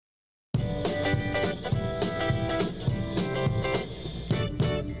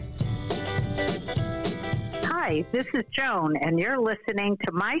Hi, this is Joan, and you're listening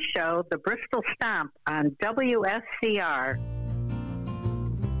to my show, The Bristol Stomp, on WSCR.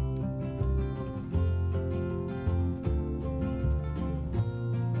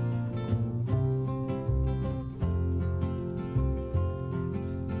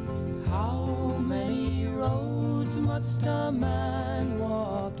 How many roads must a man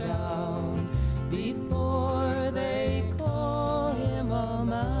walk down before they call him a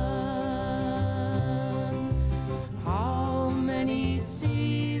man? How many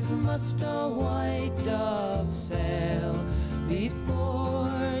seas must a white dove sail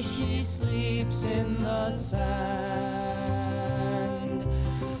before she sleeps in the sand?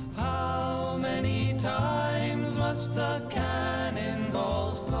 How many times must the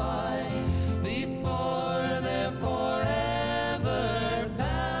cannonballs fly before they're forever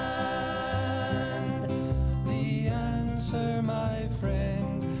banned? The answer, my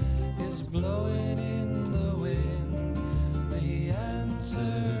friend, is blowing in the wind. The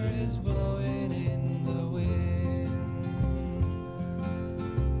answer is blowing in the wind.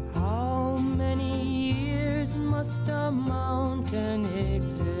 How many years must a mountain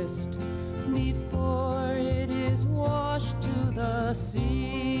exist before it is washed to the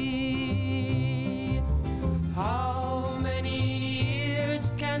sea? How many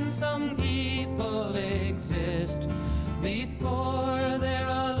years can some people exist before they're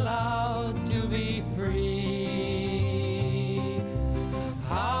allowed to be free?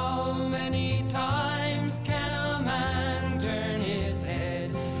 How many times can a man turn his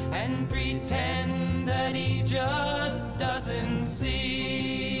head and pretend that he just doesn't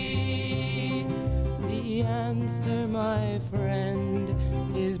see? The answer, my friend,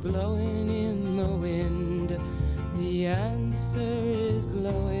 is blowing in the wind. The answer is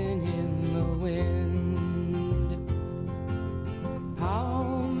blowing in the wind. How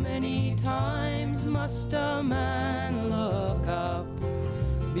many times must a man look up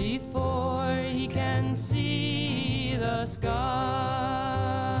before he can see the sky?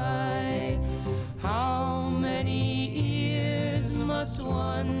 How many ears must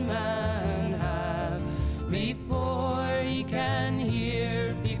one man have before he can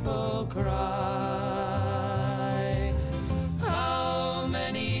hear people cry? How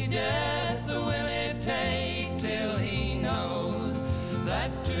many deaths will it take till he knows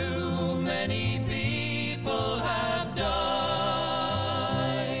that too many people have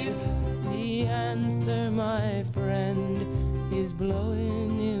died? The answer, my friend, is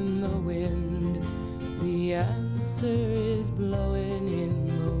blowing in the wind. The answer is blowing in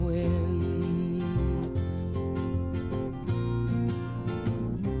the wind.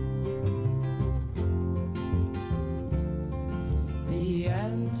 The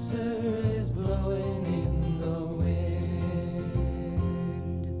answer is blowing in the wind.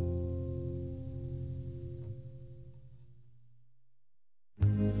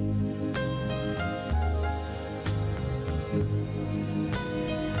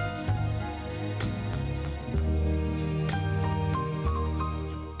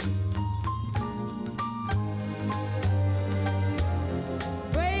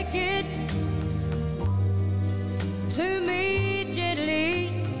 Break it to me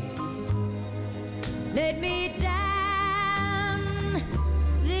gently. Let me down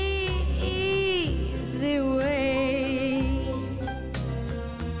the easy way.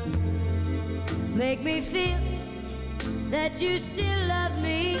 Make me feel that you still love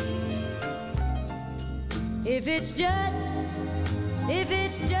me. If it's just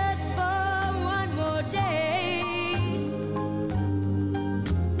for one more day.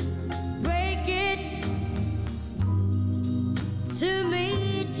 Break it to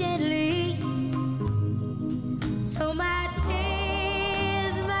me gently, so my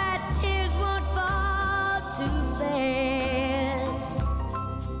tears won't fall too fast.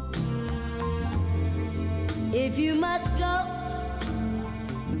 If you must go,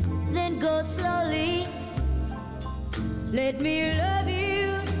 then go slowly. Let me love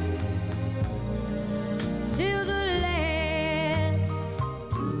you till the last.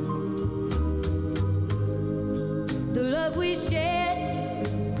 The love we shared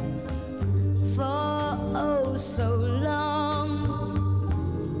for oh so long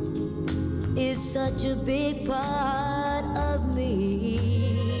is such a big part of me.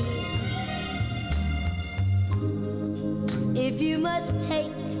 If you must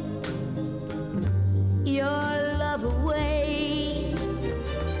take your love away,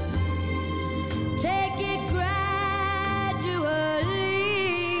 take it gradually.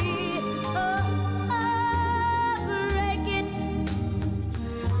 Oh,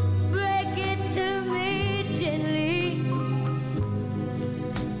 break it to me gently.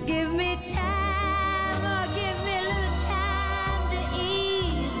 Give me time, or give me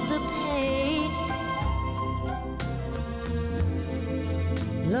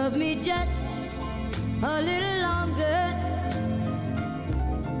Love me just a little longer,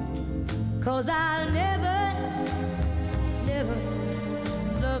 'cause I'll never, never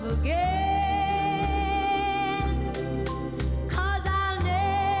love again.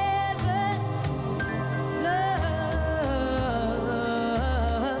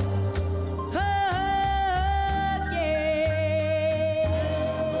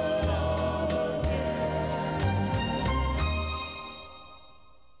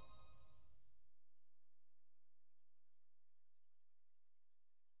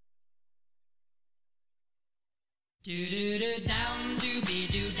 Do-do-do down,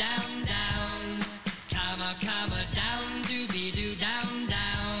 dooby-doo down, down. Comma, comma, down, dooby-doo down,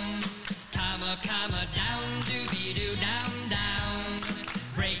 down. Comma, comma, down, dooby-doo down, down.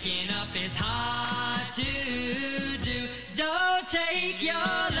 Breaking up is hard to do. Don't take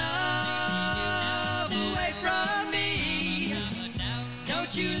your love away from me.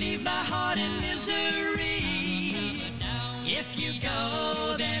 Don't you leave my heart in misery. If you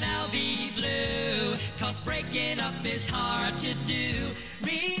go, then I'll be blue. 'Cause breaking up is hard to do.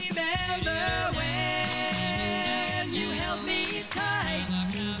 Remember when you held me tight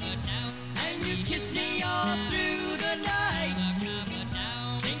and you kissed me all through the night.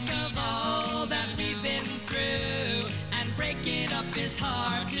 Think of all that we've been through, and breaking up is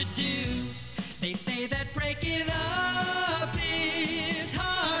hard to do. They say that breaking up is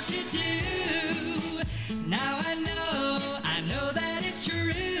hard to do. Now I know that it's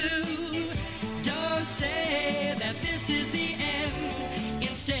true. Don't say that this is the end.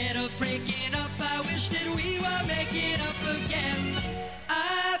 Instead of breaking up, I wish that we were making up again.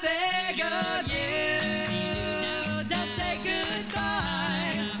 I beg of you, don't say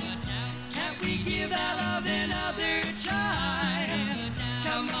goodbye. Can't we give our love another try?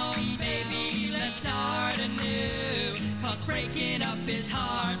 Come on, baby, let's start anew. 'Cause breaking up is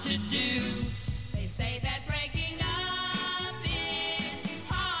hard to do. They say that breaking up is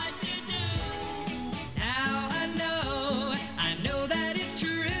hard to do. Now I know that it's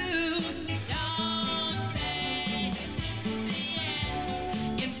true. Don't say that this is the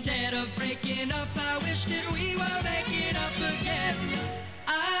end. Instead of breaking up, I wish that we were making up again.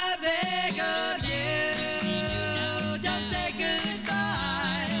 I beg of you, don't say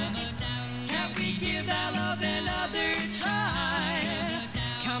goodbye. Can't we give our love another try?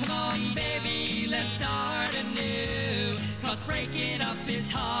 Come on, baby, let's start anew. 'Cause breaking up is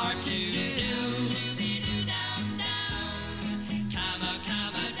hard to do. Comma,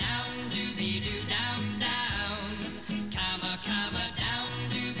 comma, down, dooby-doo down, down. Comma, comma, down,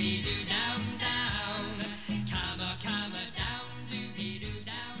 dooby-doo down, down. Comma, comma, down, dooby-doo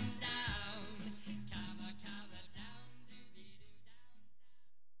down, down. Comma, comma, down, dooby-doo down.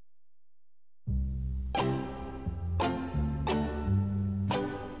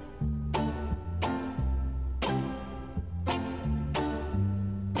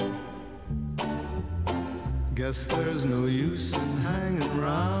 Guess there's no use in hanging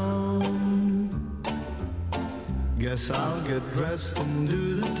round. Guess I'll get dressed and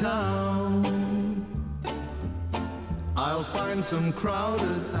do the town. I'll find some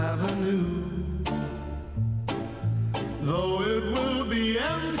crowded avenue, though it will be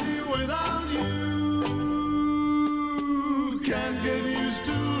empty without you. Can't get used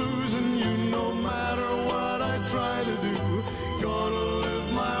to losing you no matter what I try to do. Gonna live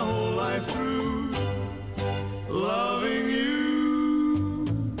my whole life through loving you.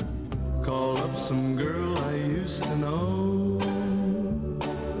 Call up some girl I used to know.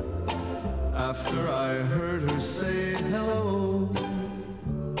 After I heard her say hello,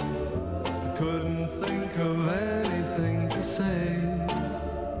 I couldn't think of anything to say.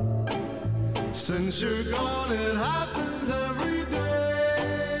 Since you're gone, it happens every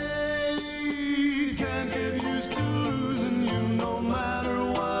day. Can't get used to losing you no matter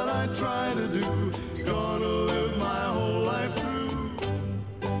what I try to do. Gonna live my whole life through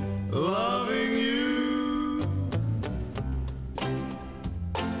loving you.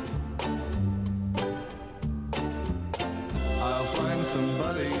 I'll find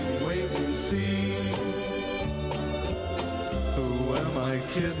somebody, wait and see. Who am I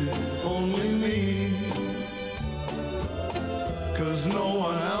kidding? Only me. 'Cause no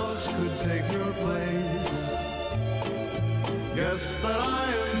one else could take your place. Guess that I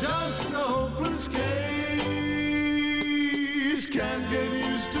am just a hopeless case. Can't get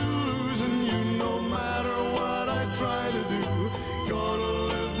used to losing you no matter what I try to do. Gonna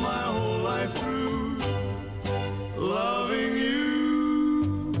live my whole life through loving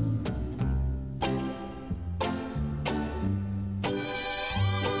you.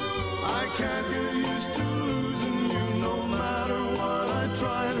 I can't get used to losing you no matter what I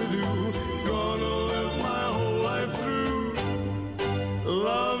try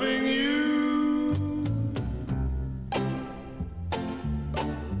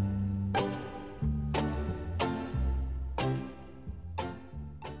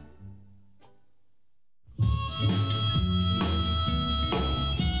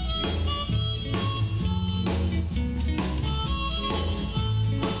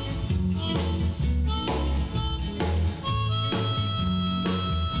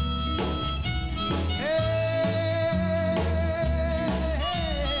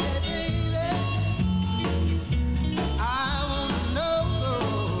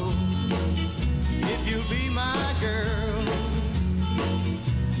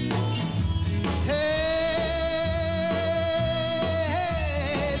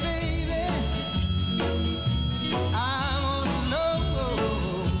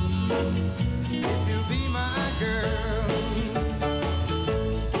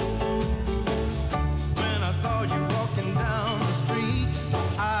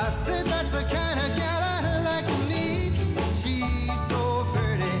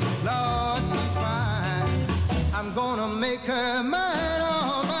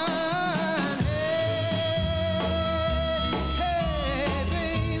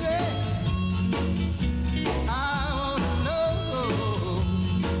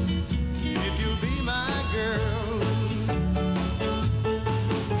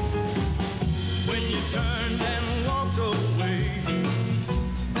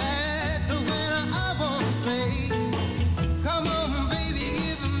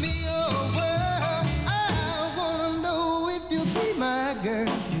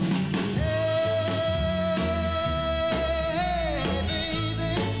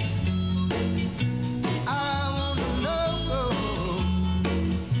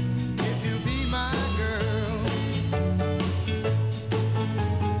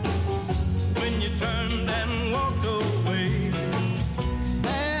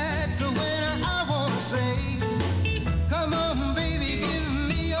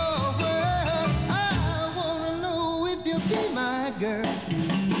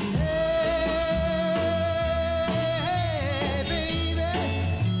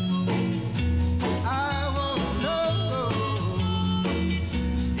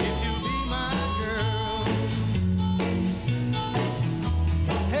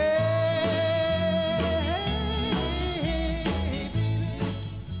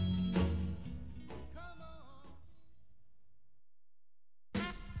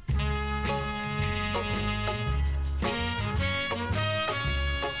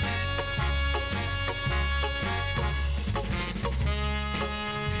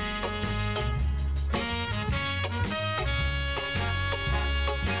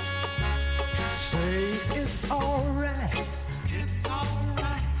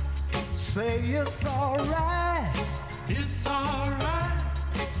Say it's alright. It's alright.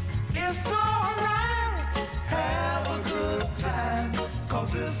 It's alright. Have a good time,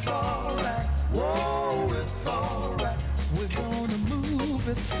 'cause it's alright. Whoa, it's alright. We're gonna move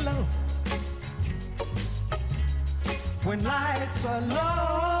it slow. When lights are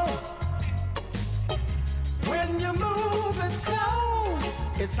low, when you move it slow,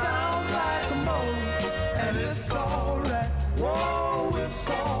 it sounds like a moan, and it's alright. Whoa, it's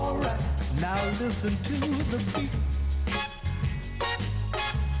alright. Now listen to the beat.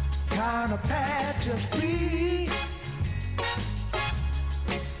 Kinda pat your feet.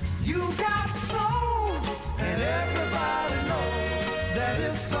 You got soul, and everybody knows that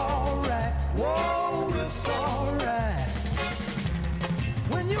it's alright. Whoa, it's alright.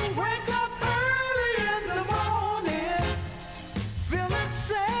 When you wake up early in the morning, feeling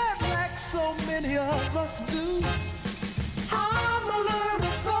sad like so many of us do, I'm a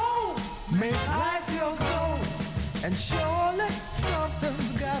little soul, make life your goal, and surely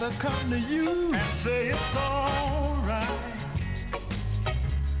something's gotta come to you and say it's alright.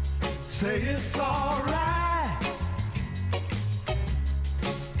 Say it's alright.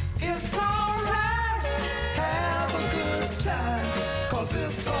 It's alright. Have a good time, 'cause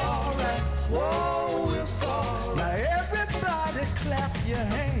it's alright. Whoa, it's alright. Now everybody clap your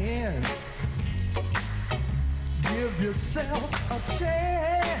hands. Give yourself a chance.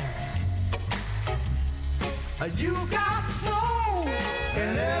 You got soul,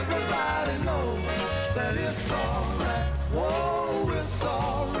 and everybody knows that it's alright. Whoa, it's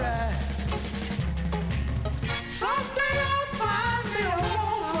alright. Someday I'll find me a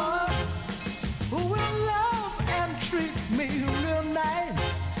woman who will love and treat me real nice.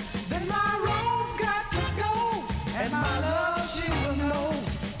 Then my rose got to go, and my love she will know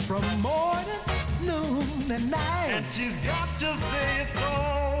from morning, noon, and night. And she's got to say it's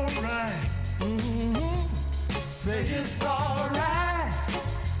alright. Mm-hmm. Say it's alright.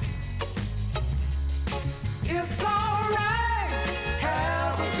 It's alright.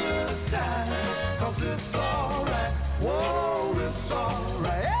 Have a good time, 'cause it's alright. Whoa, it's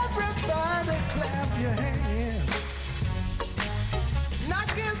alright. Everybody clap your hands. Now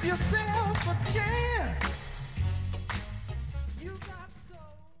give yourself a chance. You got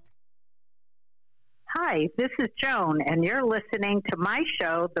soul. Hi, this is Joan, and you're listening to my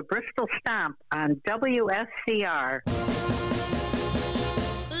show, The Bristol Stomp, on WSCR.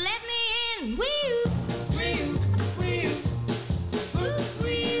 Let me in, wee-oo.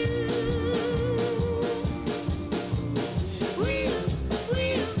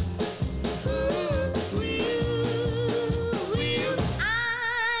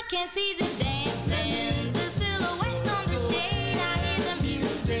 I can see the dancing, the silhouettes on the shade. I hear the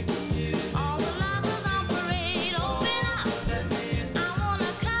music. All the lovers on parade, open up. I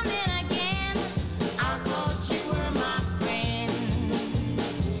wanna come in again. I thought you were my friend.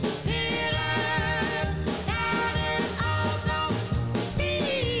 Pitter,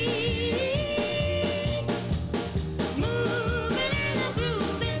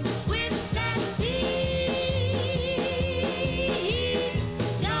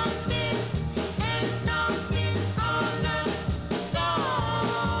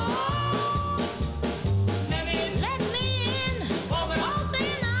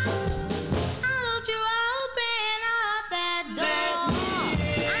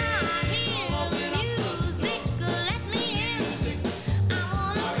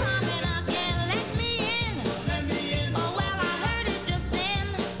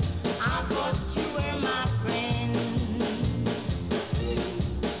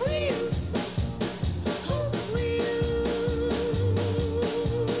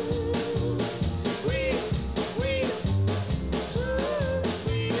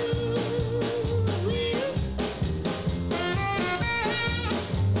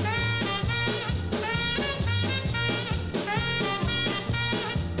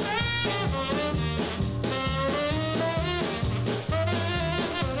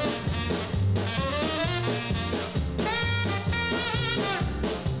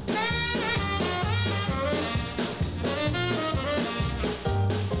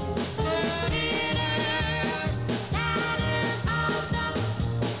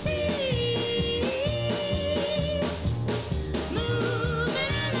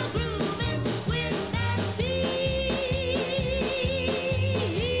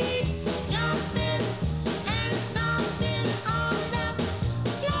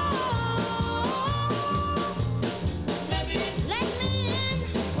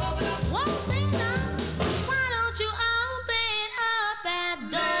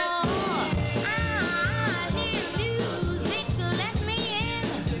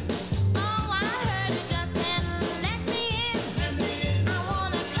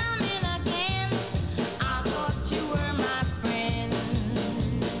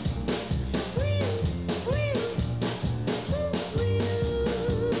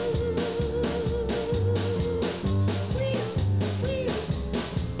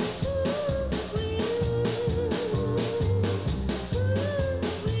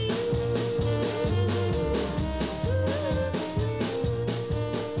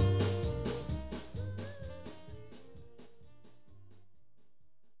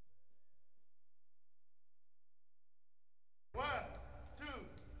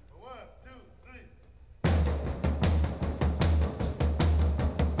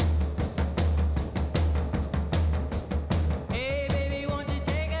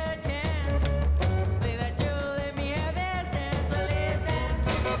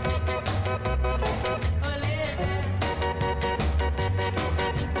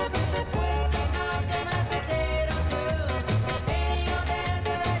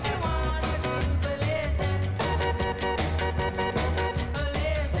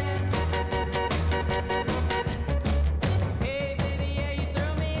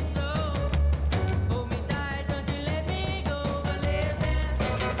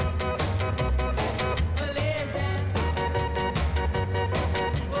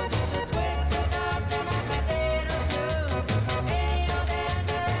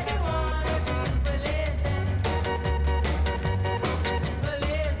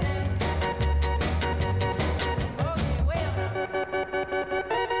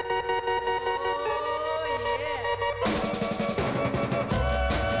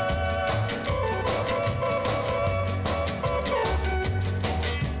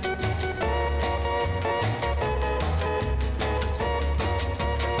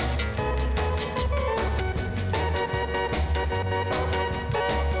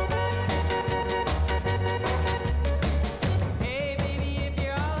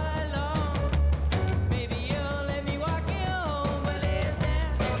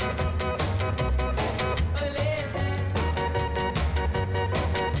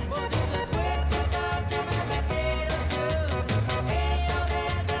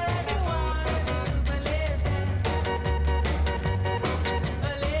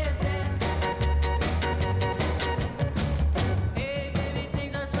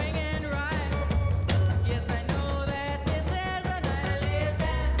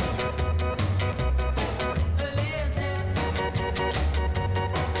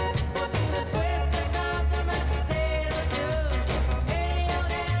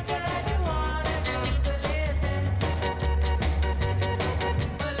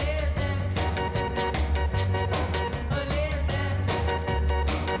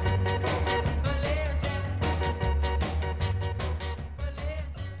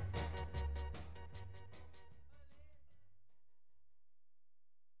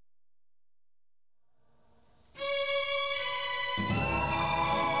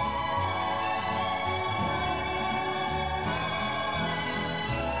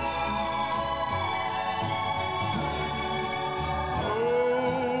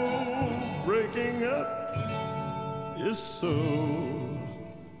 is so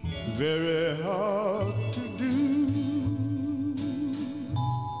very hard to do.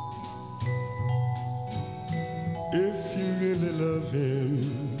 If you really love him,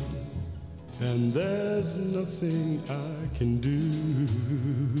 and there's nothing I can do,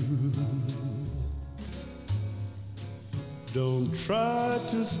 don't try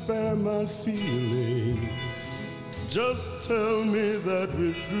to spare my feelings. Just tell me that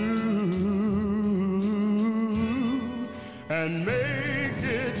we're through, and make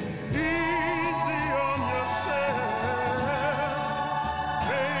it easy on yourself.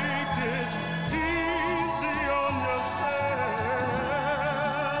 Make it easy on yourself.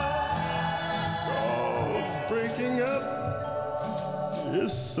 'Cause breaking up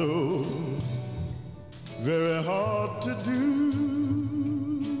is so very hard to do.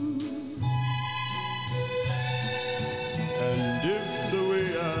 And if the way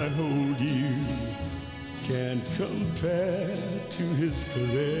I hold you can't compare to his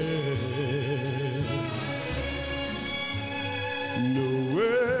caress, no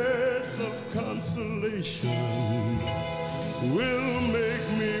words of consolation will make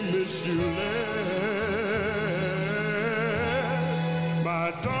me miss you less, my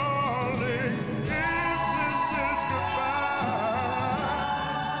darling. If this is goodbye,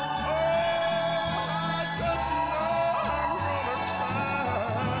 oh, I just know I'm gonna cry.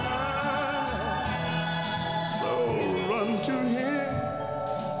 So run to him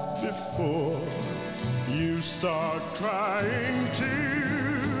before you start crying too,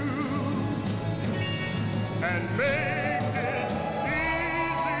 and make it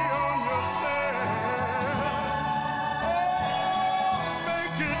easy on yourself. Oh,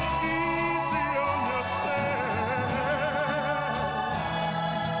 make it easy on yourself.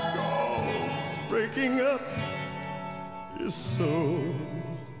 'Cause breaking up is so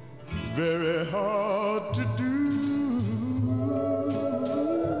very hard to do.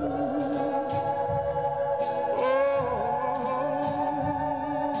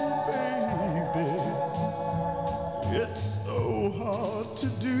 It's so hard to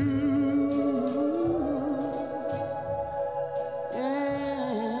do.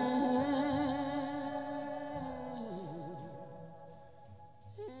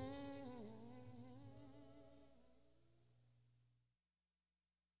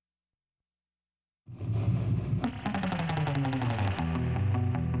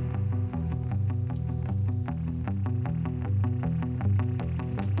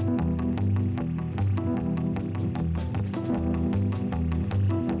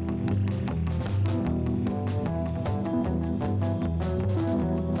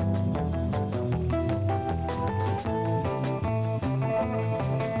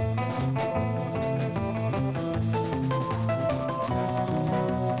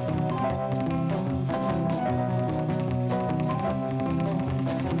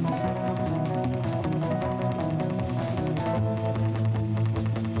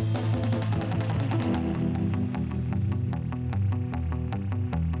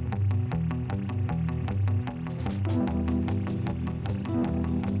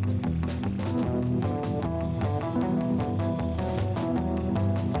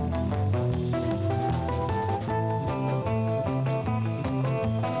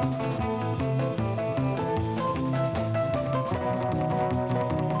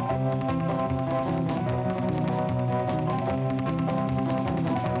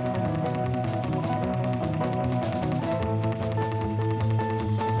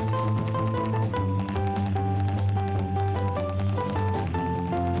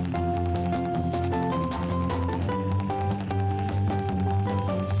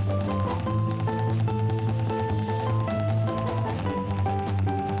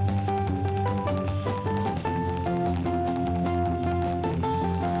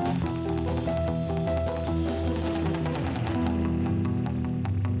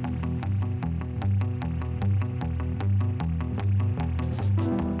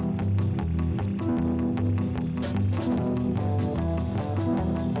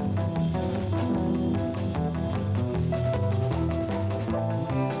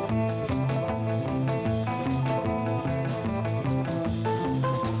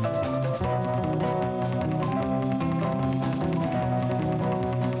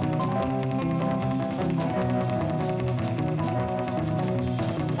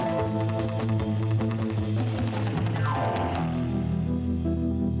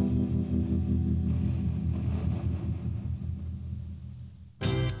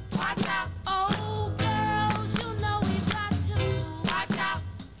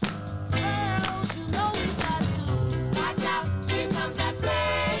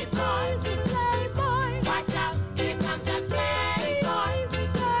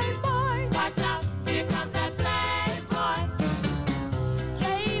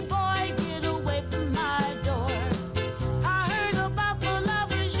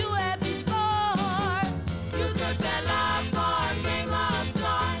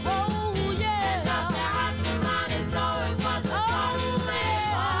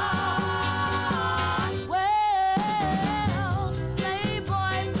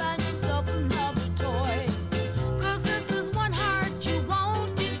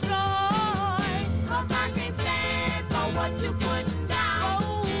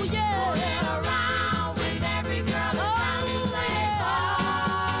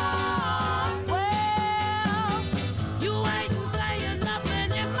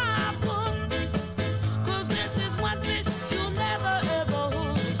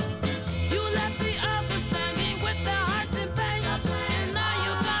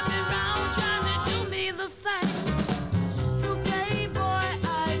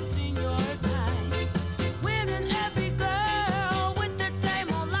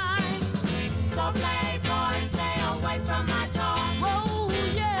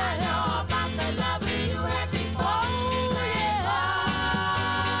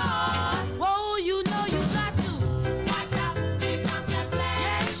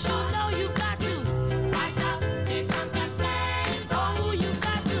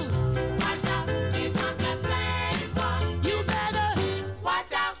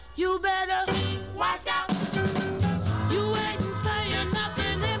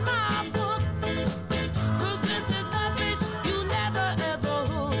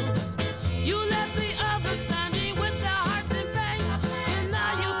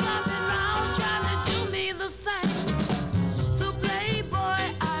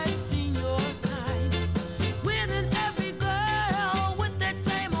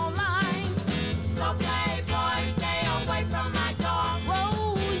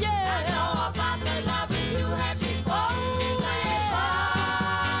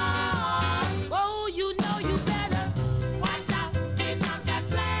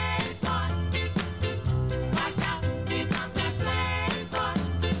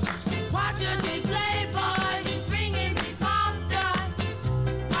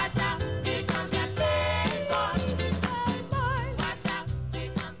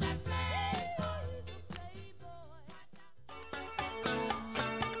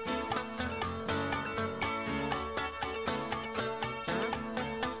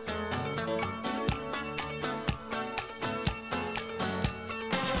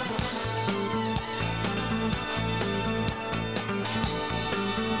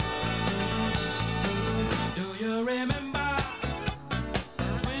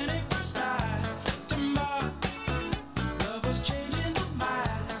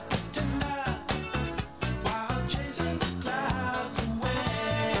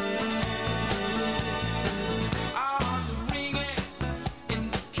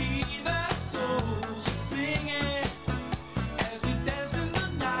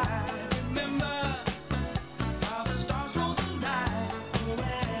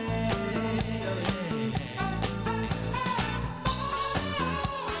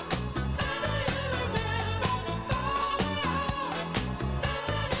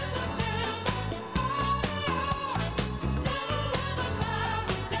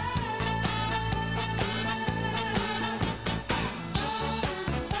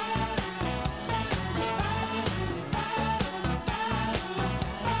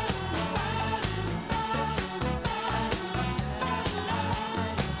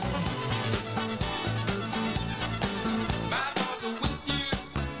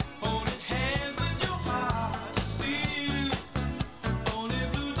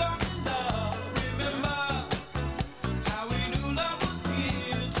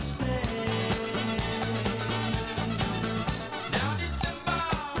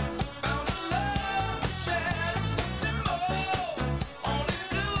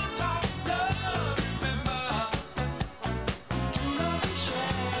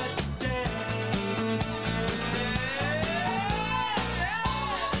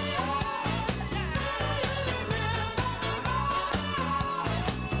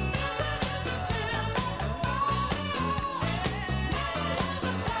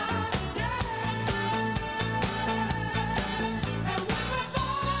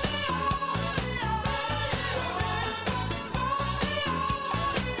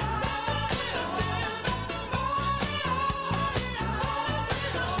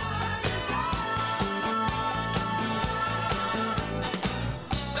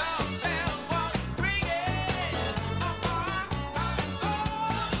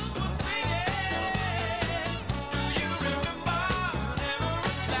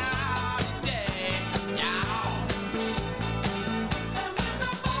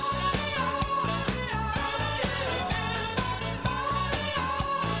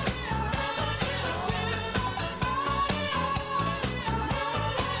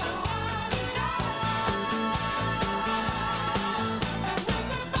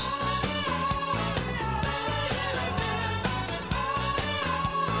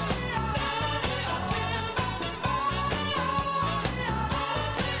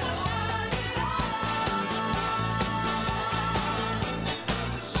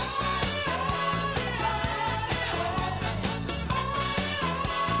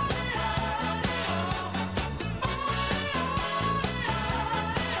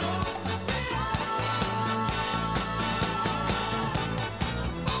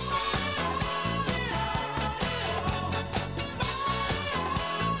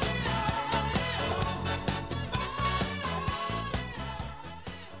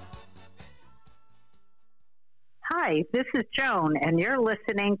 Hi, this is Joan, and you're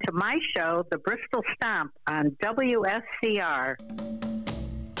listening to my show, The Bristol Stomp, on WSCR.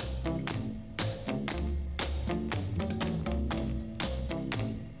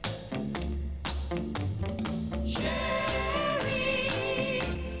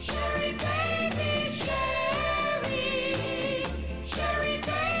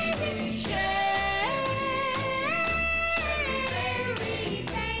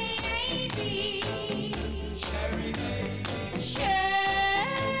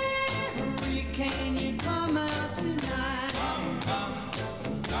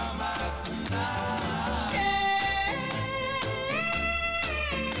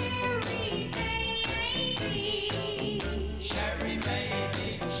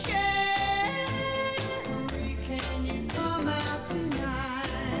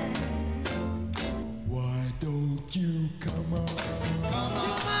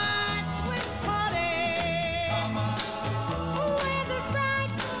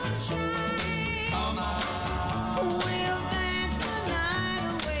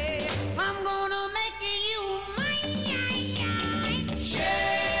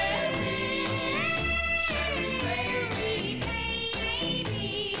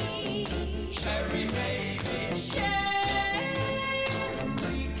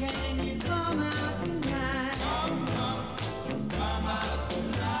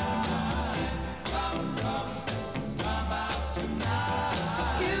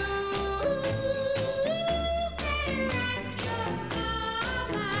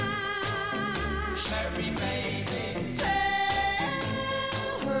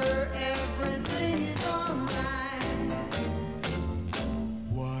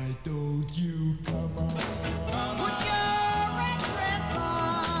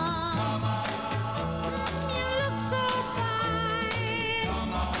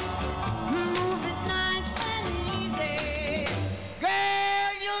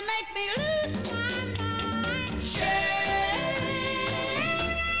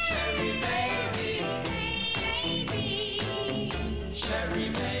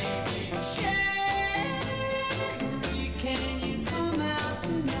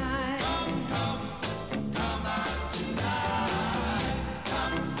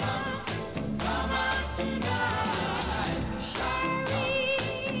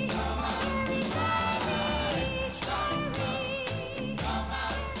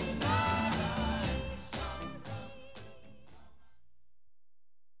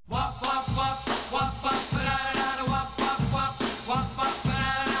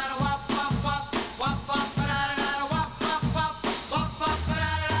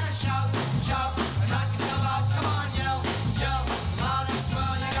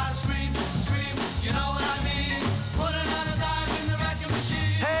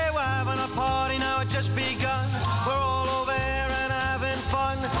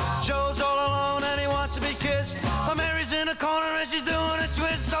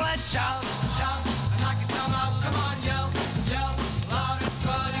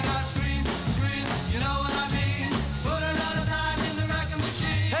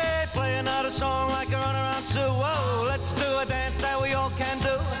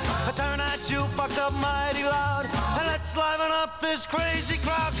 Jukebox up mighty loud, and let's liven up this crazy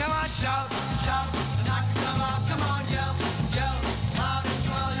crowd. Come on, shout, shout, knock some out. Come on, yell, yell, loud and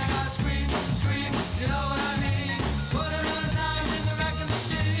swell. You gotta scream, scream. You know what I mean? Put another dime in the wrecking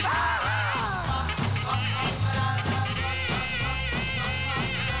machine.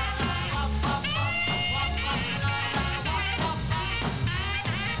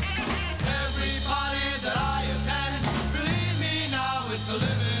 Everybody that I attend, believe me now, it's the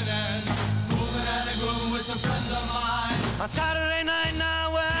living end. With some friends of mine. On Saturday night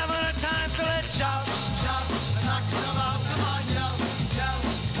now we're having a time, so let's shout, shout, and knock some out. Come on, yell, yell,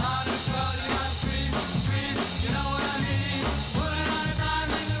 loud and swell. You gotta scream, scream. You know what I mean? Put it on a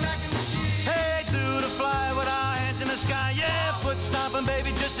dime in the wrecking machine. Hey, do the fly with our hands in the sky. Yeah, foot stomping, baby,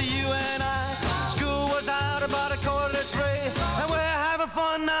 just the you and I. School was out about 2:45, and we're having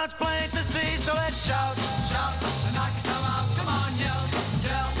fun now. It's plain to see, so let's shout, shout, and knock some out. Come on, yell,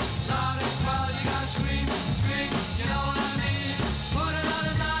 yell, loud and swell. You gotta scream, scream. You know what I mean? Put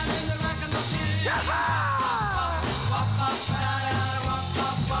another dime in the wrecking machine.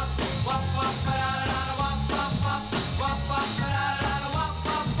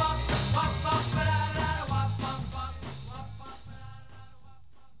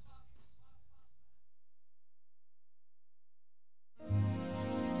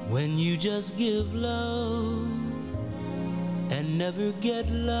 When you just give love and never get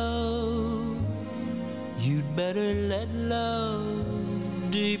love, you'd better let love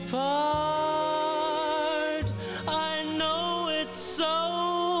depart.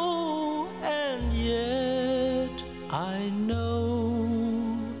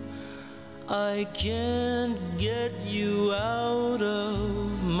 I can't get you out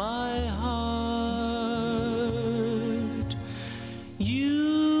of my heart. You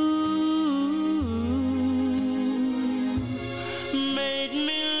made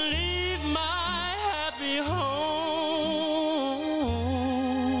me leave my happy home.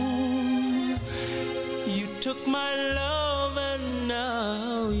 You took my love and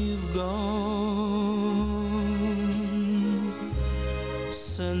now you've gone.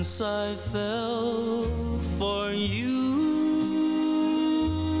 Since I fell for you,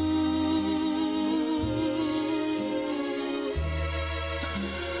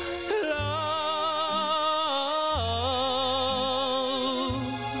 love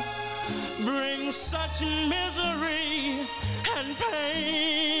brings such misery and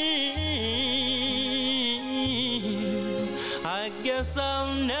pain. I guess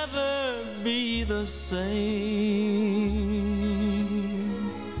I'll never be the same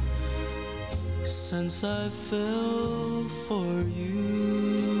since I fell for you.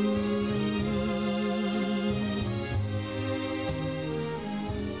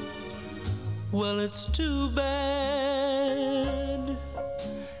 Well, it's too bad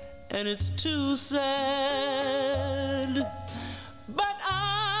and it's too sad, but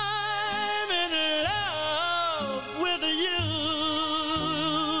I'm in love with you.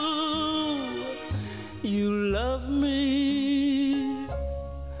 You love me,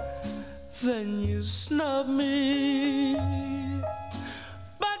 then you snub me,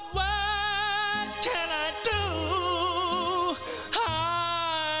 but what can I do?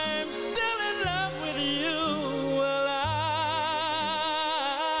 I'm still in love with you. Well, I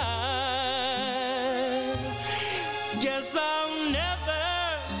guess I'll never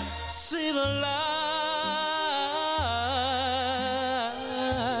see the light.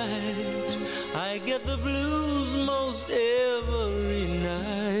 I get the blues most every night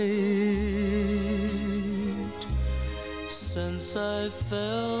since I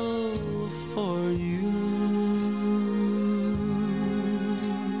fell for you.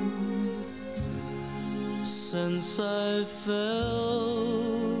 Since I fell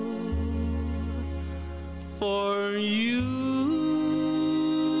for you.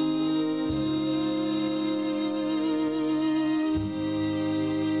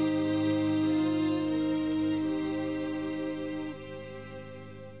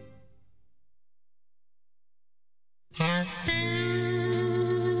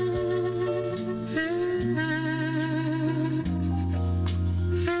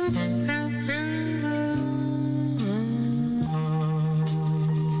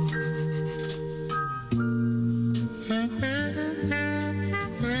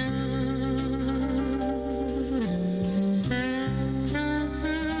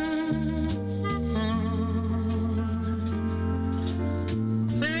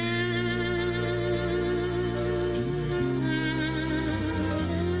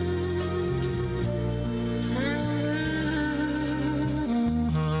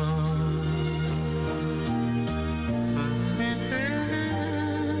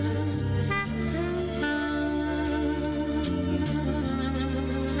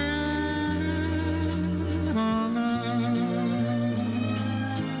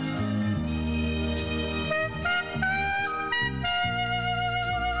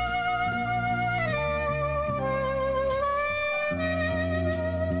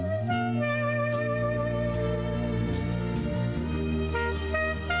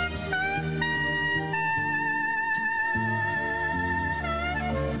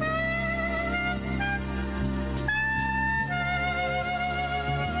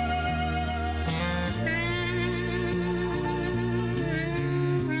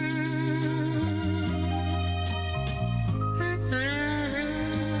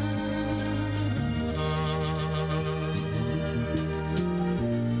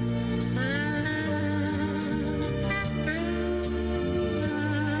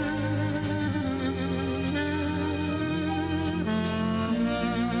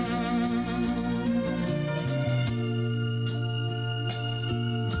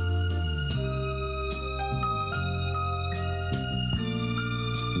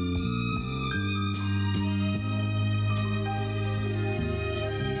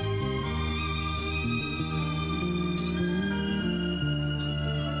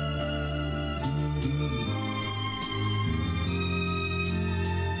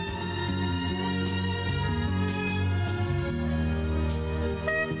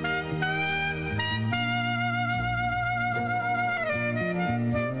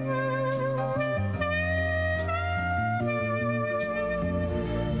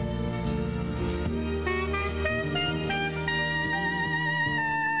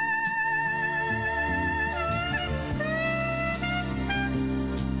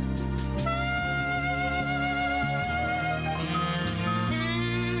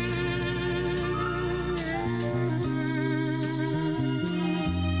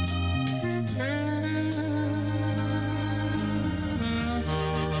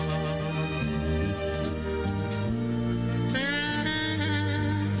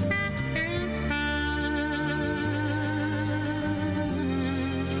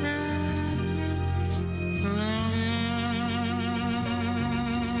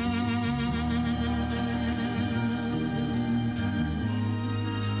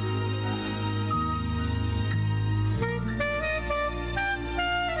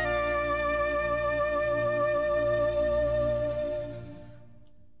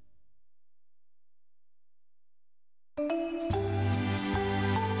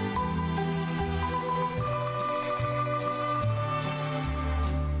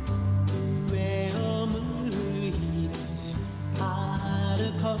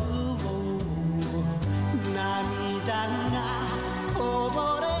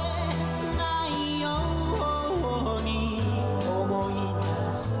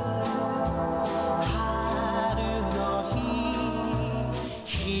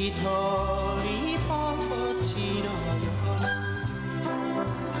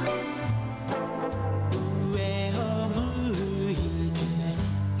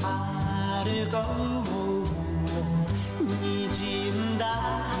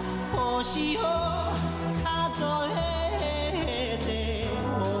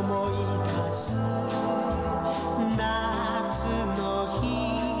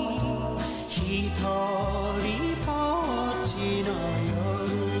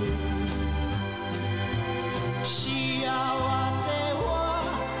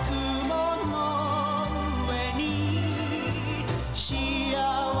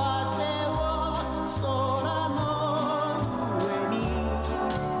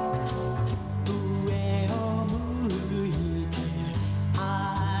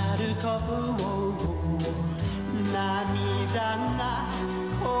 こう涙が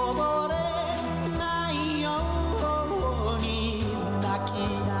こぼれないように泣き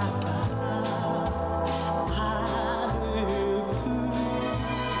ながら歩く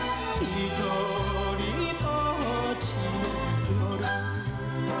一人ぼっちの夜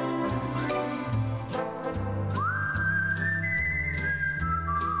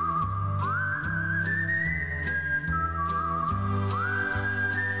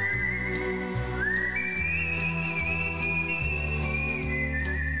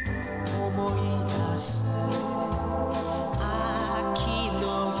思い出す秋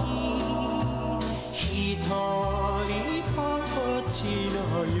の日一人ぼっち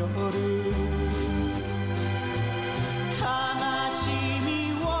の夜悲し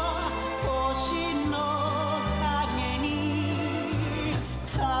みを星の影に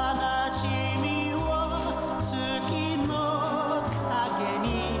悲しみを月の影に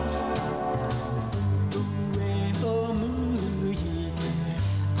上を向いて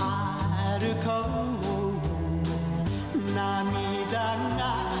歩こう涙が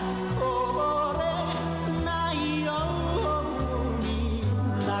こぼれないように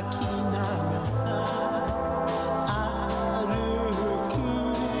泣きながら歩く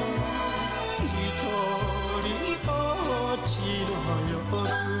一人ぼっちの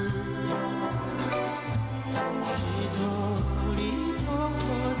夜一人ぼ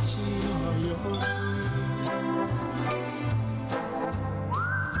っちの夜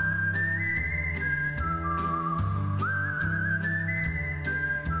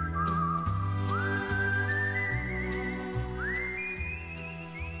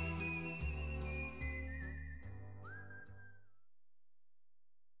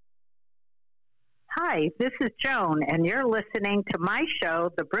Hi, this is Joan, and you're listening to my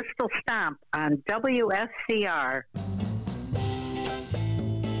show, The Bristol Stomp, on WSCR.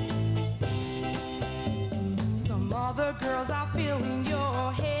 Some other girls are filling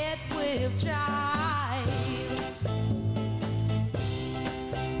your head with jive.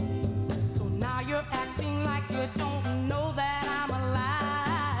 So now you're acting like you don't know that I'm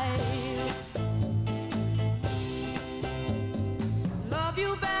alive. Love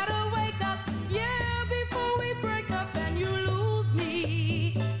you better wake up, yeah, before we break up and you lose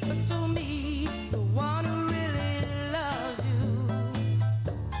me. But to me, the one who really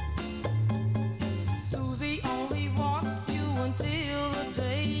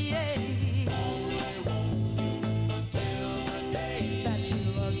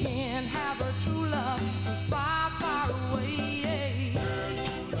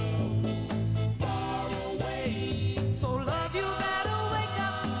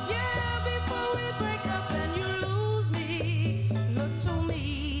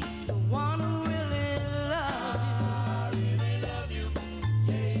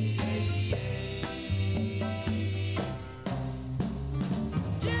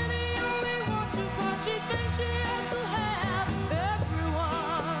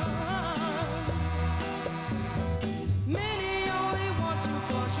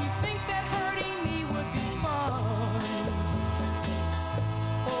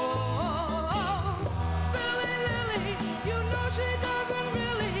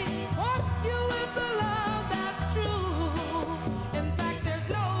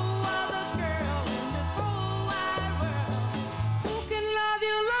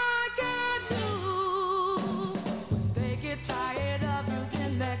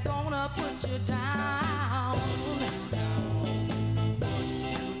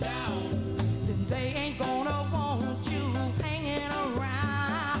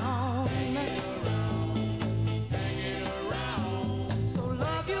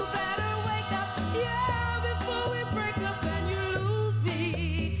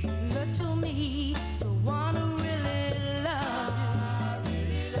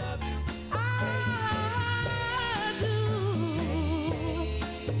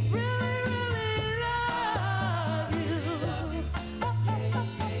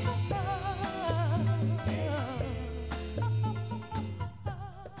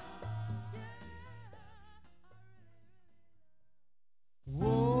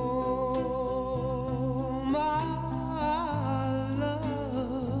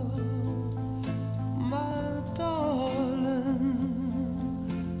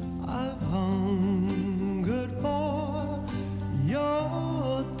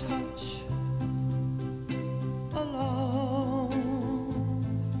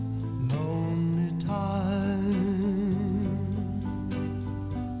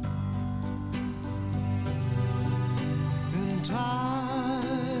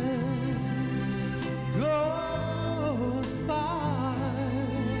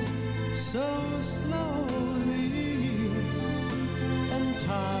so slowly, and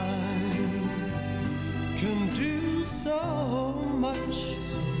time can do so much.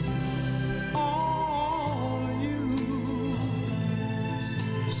 All you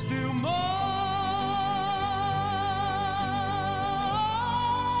still more.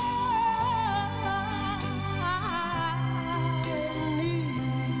 I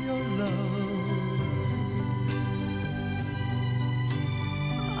need your love.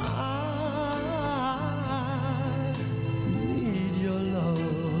 I need your love.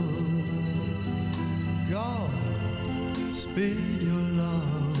 God, speed your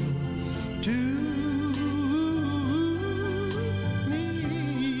love to me.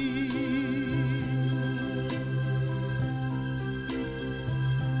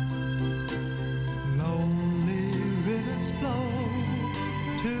 Lonely rivers flow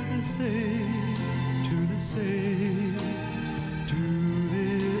to the sea, to the sea, to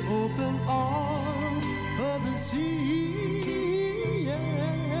the open arms of the sea. Yeah.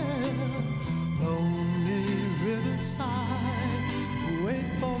 Lonely riverside, wait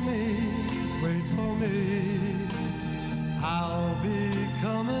for me, wait for me. I'll be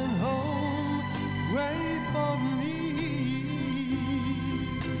coming home, wait for me.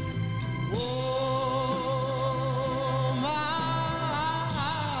 Oh, my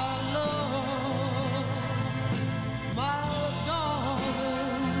love, my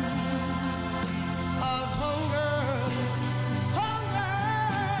darling, I've hungered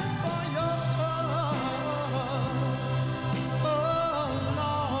for your touch. Oh,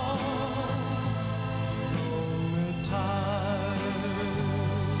 Lord, only time.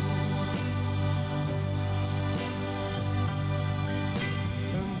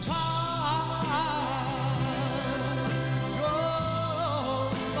 And time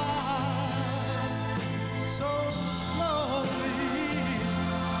goes by so slowly,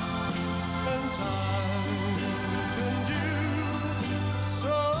 and time can do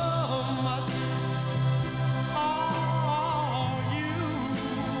so much. Are you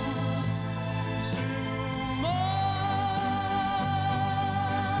still mine?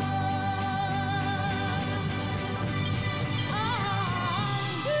 I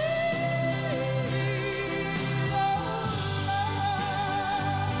need your love.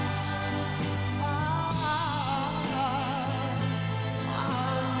 I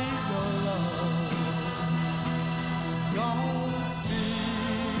need your love. God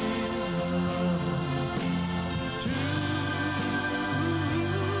speed your love to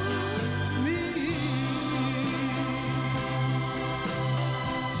me.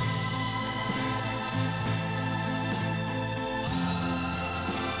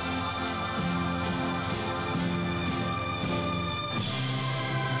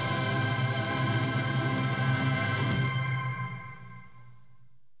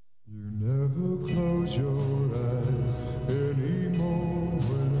 You never close your eyes anymore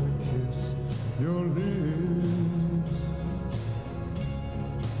when I kiss your lips.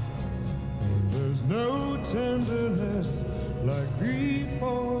 And there's no tenderness like grief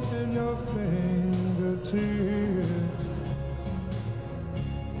in your fingertips.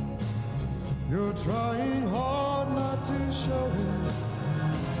 You're trying hard not to show it,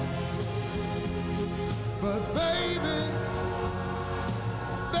 but baby,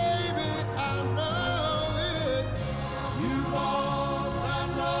 I know it. You lost that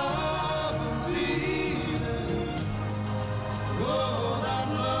love and feeling. Oh, that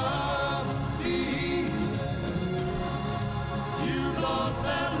love and feeling. You lost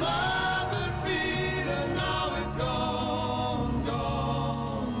that love and feeling. Now it's gone,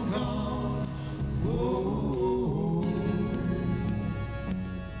 gone, gone. Oh.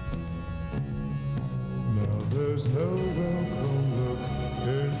 Now there's no welcome look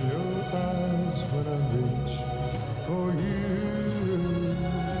in your eyes when I reach for you.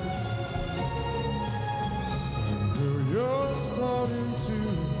 And though you're starting to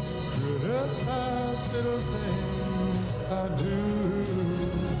criticize little things I do,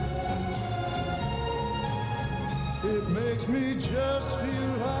 it makes me just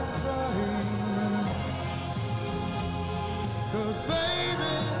feel like crying. 'Cause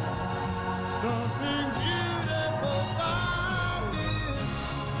baby, something beautiful I did.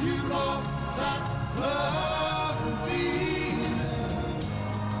 You lost that love and feeling.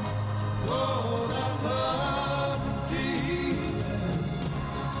 Oh, that love and feeling.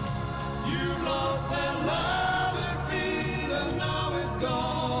 You lost that love and feeling. Now it's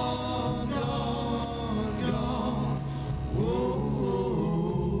gone, gone, gone. Whoa,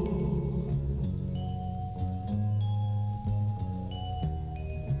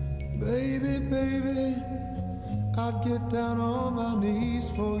 baby, baby, I'd get down on my knees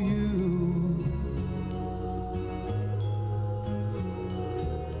for you.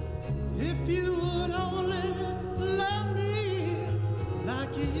 If you would only love me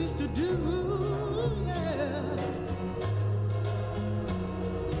like you used to do, yeah.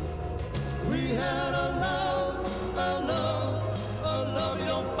 We had a love you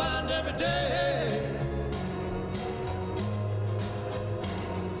don't find every day.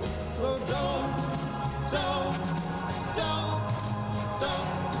 So don't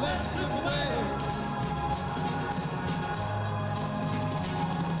let it slip away.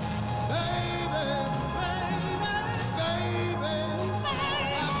 Baby,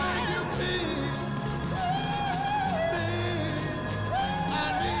 I beg you please, I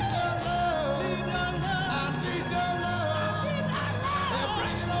need your love, yeah,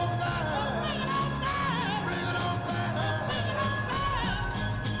 bring it on back,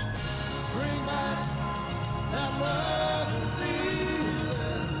 bring back that love and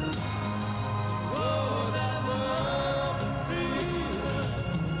feeling, oh, that love and feeling,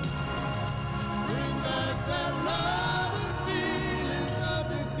 bring back that love and feeling, 'cause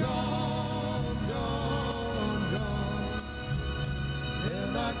it's gone,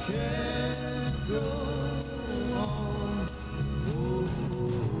 and I can't go on.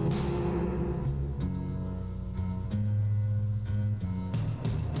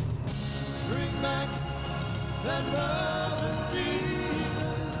 Bring back that love and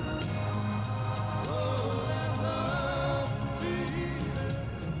feeling, oh, that love and feeling.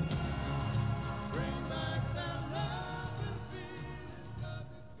 Bring back that love and feeling, 'cause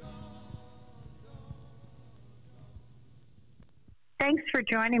it's gone. Thanks for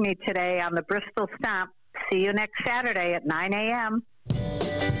joining me today on the Bristol Stomp. See you next Saturday at 9 a.m.